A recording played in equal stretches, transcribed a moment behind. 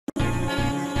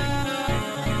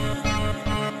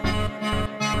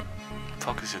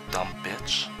focus, you dumb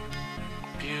bitch.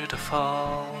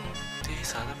 Beautiful.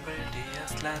 These are the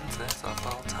prettiest lenses of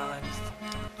all times.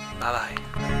 Bye bye.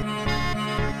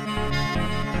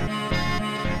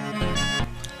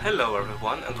 Hello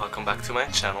everyone and welcome back to my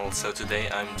channel. So today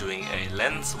I'm doing a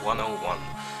Lens 101.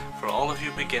 For all of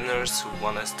you beginners who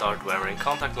want to start wearing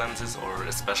contact lenses, or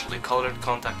especially colored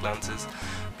contact lenses,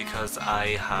 because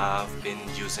I have been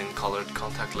using colored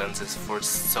contact lenses for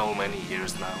so many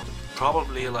years now.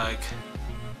 Probably like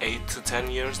 8 to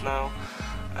 10 years now.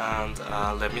 And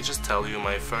let me just tell you,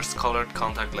 my first colored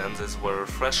contact lenses were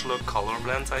Fresh Look color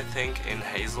blends, I think, in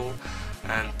hazel,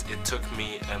 and it took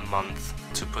me a month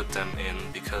to put them in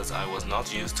because I was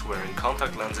not used to wearing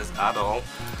contact lenses at all.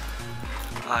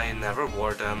 I never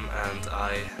wore them and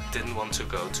I didn't want to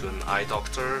go to an eye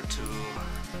doctor to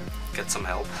get some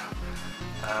help,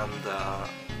 and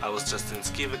I was just in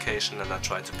ski vacation and I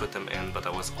tried to put them in, but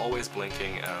I was always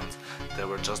blinking and they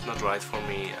were just not right for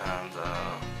me, and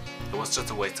it was just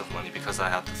a waste of money because I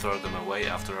had to throw them away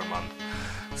after a month.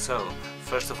 So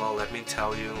first of all, let me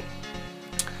tell you,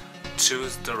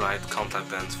 choose the right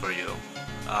contact lens for you,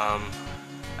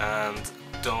 and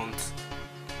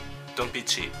don't be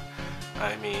cheap.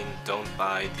 I mean, don't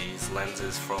buy these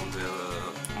lenses from the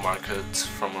market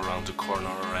from around the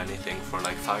corner or anything for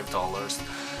like $5.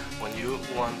 When you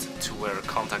want to wear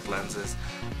contact lenses,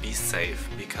 be safe,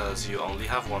 because you only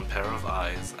have one pair of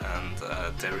eyes and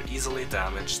they're easily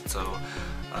damaged. So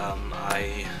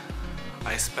I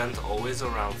spent always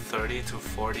around 30 to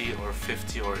 40 or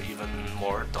 50 or even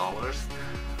more dollars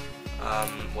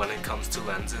when it comes to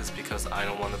lenses, because I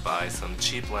don't want to buy some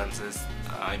cheap lenses.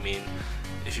 I mean,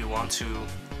 if you want to,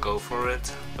 go for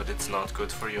it, but it's not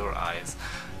good for your eyes.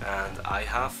 And I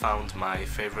have found my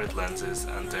favorite lenses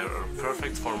and they are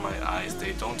perfect for my eyes.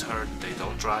 They don't hurt, they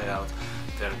don't dry out,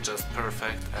 they're just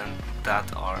perfect, and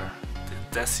that are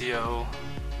the Desio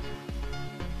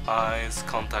eyes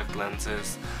contact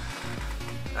lenses.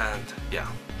 And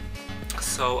yeah,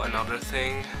 so another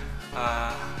thing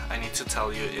I need to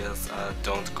tell you is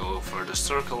don't go for the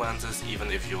circle lenses,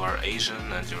 even if you are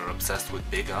Asian and you're obsessed with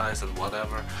big eyes and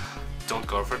whatever. Don't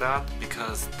go for that,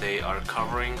 because they are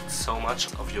covering so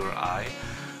much of your eye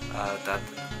that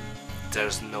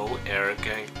there's no air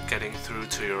getting through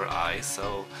to your eye,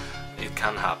 so it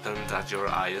can happen that your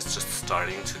eye is just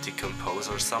starting to decompose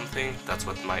or something. That's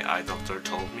what my eye doctor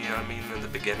told me, I mean, in the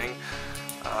beginning,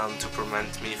 to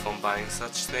prevent me from buying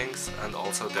such things. And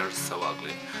also they're so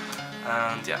ugly.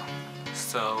 And yeah,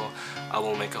 so I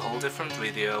will make a whole different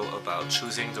video about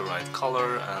choosing the right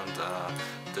color and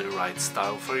the right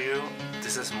style for you.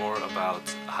 This is more about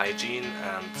hygiene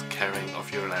and caring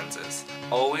of your lenses.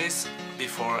 Always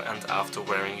before and after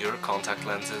wearing your contact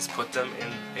lenses, put them in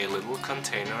a little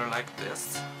container like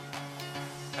this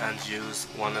and use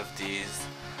one of these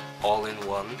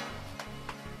all-in-one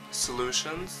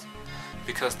solutions,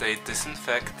 because they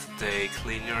disinfect, they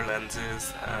clean your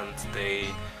lenses, and they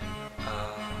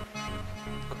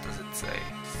what does it say?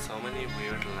 So many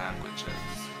weird languages.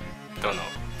 Don't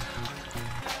know.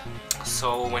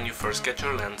 So when you first get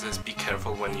your lenses, be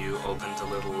careful when you open the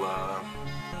little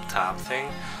tab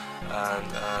thing,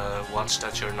 and watch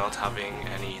that you're not having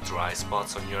any dry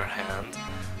spots on your hand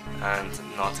and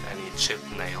not any chipped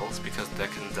nails, because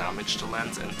that can damage the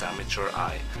lens and damage your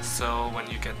eye. So when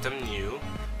you get them new,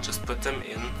 just put them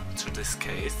into this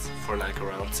case for like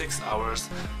around 6 hours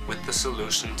with the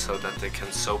solution, so that they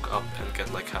can soak up and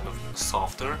get like kind of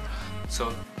softer.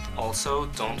 So also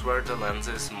don't wear the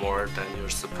lenses more than you're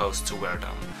supposed to wear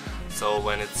them. So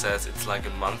when it says it's like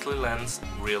a monthly lens,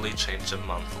 really change them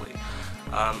monthly.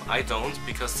 I don't,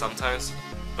 because sometimes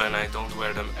when I don't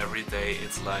wear them every day,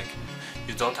 it's like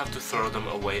you don't have to throw them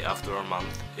away after a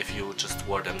month if you just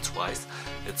wore them twice.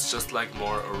 It's just like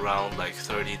more around like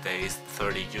 30 days,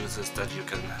 30 uses that you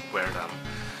can wear them.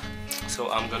 So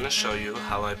I'm gonna show you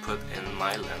how I put in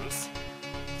my lens.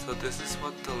 So this is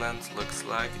what the lens looks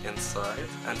like inside,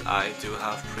 and I do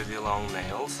have pretty long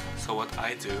nails. So what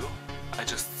I do, I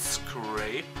just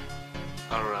scrape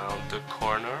around the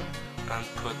corner and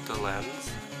put the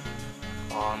lens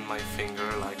on my finger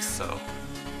like so.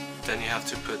 Then you have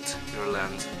to put your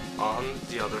lens on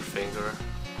the other finger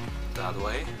that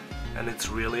way, and it's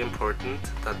really important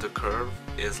that the curve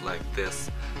is like this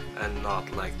and not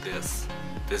like this.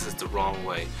 This is the wrong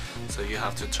way, so you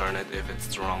have to turn it if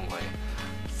it's the wrong way.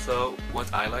 So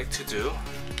what I like to do,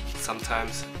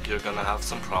 sometimes you're gonna have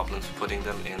some problems putting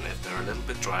them in if they're a little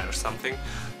bit dry or something,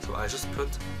 so I just put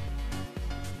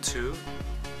 2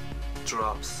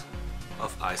 drops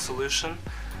of eye solution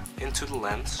into the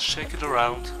lens, shake it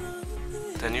around,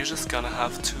 then you're just gonna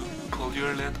have to pull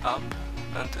your lid up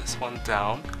and this one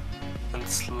down and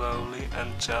slowly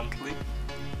and gently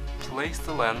place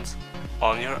the lens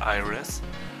on your iris.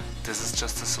 This is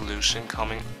just a solution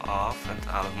coming off and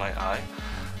out of my eye,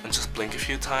 and just blink a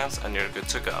few times and you're good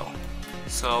to go.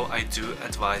 So I do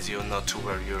advise you not to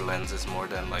wear your lenses more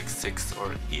than like 6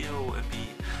 or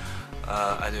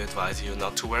I do advise you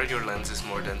not to wear your lenses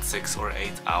more than 6 or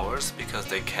 8 hours because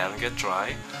they can get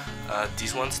dry.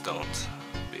 These ones don't.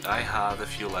 I had a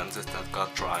few lenses that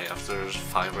got dry after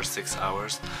 5 or 6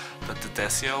 hours, but the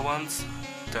Desio ones,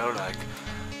 they're like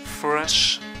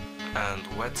fresh and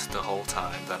wet the whole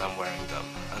time that I'm wearing them.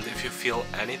 And if you feel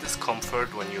any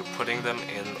discomfort when you're putting them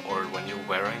in or when you're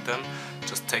wearing them,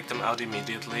 just take them out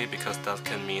immediately, because that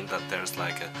can mean that there's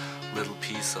like a little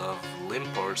piece of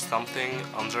lint or something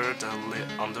under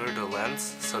the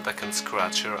lens, so that can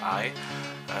scratch your eye,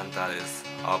 and that is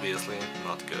obviously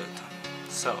not good.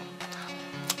 So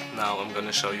now I'm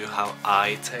gonna show you how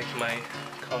I take my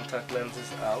contact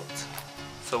lenses out.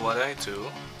 So what I do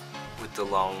with the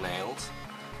long nails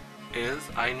is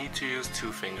I need to use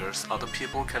 2 fingers. Other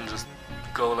people can just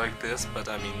go like this, but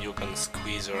I mean you can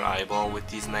squeeze your eyeball with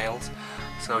these nails.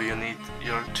 So you need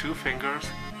your 2 fingers,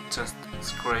 just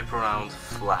scrape around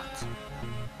flat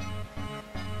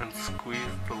and squeeze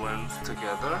the lens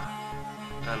together,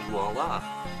 and voila!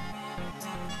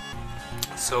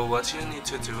 So what you need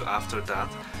to do after that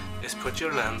is put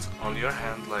your lens on your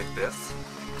hand like this,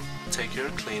 take your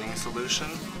cleaning solution,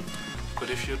 put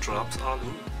a few drops on,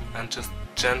 and just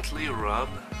gently rub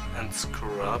and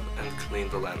scrub and clean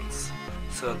the lens.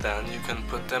 So then you can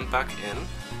put them back in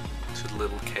to the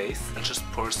little case and just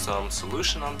pour some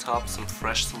solution on top, some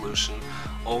fresh solution.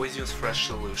 Always use fresh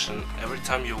solution. Every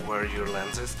time you wear your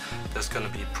lenses, there's gonna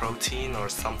be protein or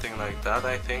something like that,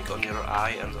 I think, on your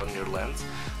eye and on your lens.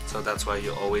 So that's why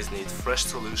you always need fresh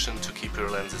solution to keep your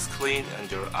lenses clean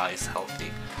and your eyes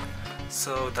healthy.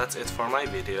 So that's it for my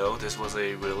video. This was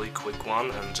a really quick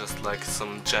one and just like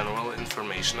some general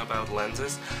information about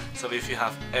lenses. So if you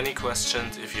have any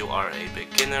questions, if you are a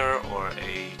beginner or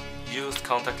a used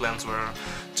contact lens wearer,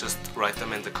 just write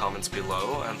them in the comments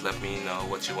below and let me know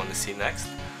what you want to see next.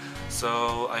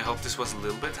 So I hope this was a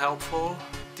little bit helpful.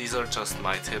 These are just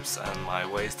my tips and my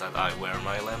ways that I wear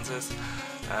my lenses.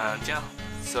 And yeah,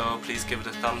 so please give it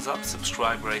a thumbs up,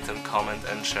 subscribe, rate and comment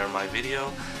and share my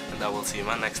video, and I will see you in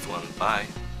my next one. Bye!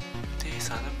 These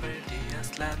are the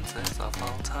prettiest lenses of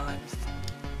all times.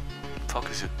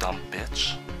 Focus, you dumb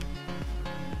bitch.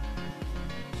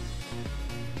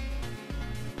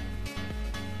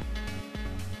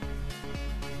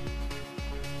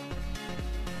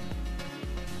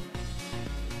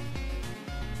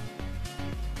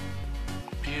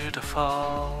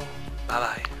 Beautiful. Bye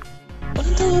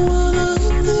bye.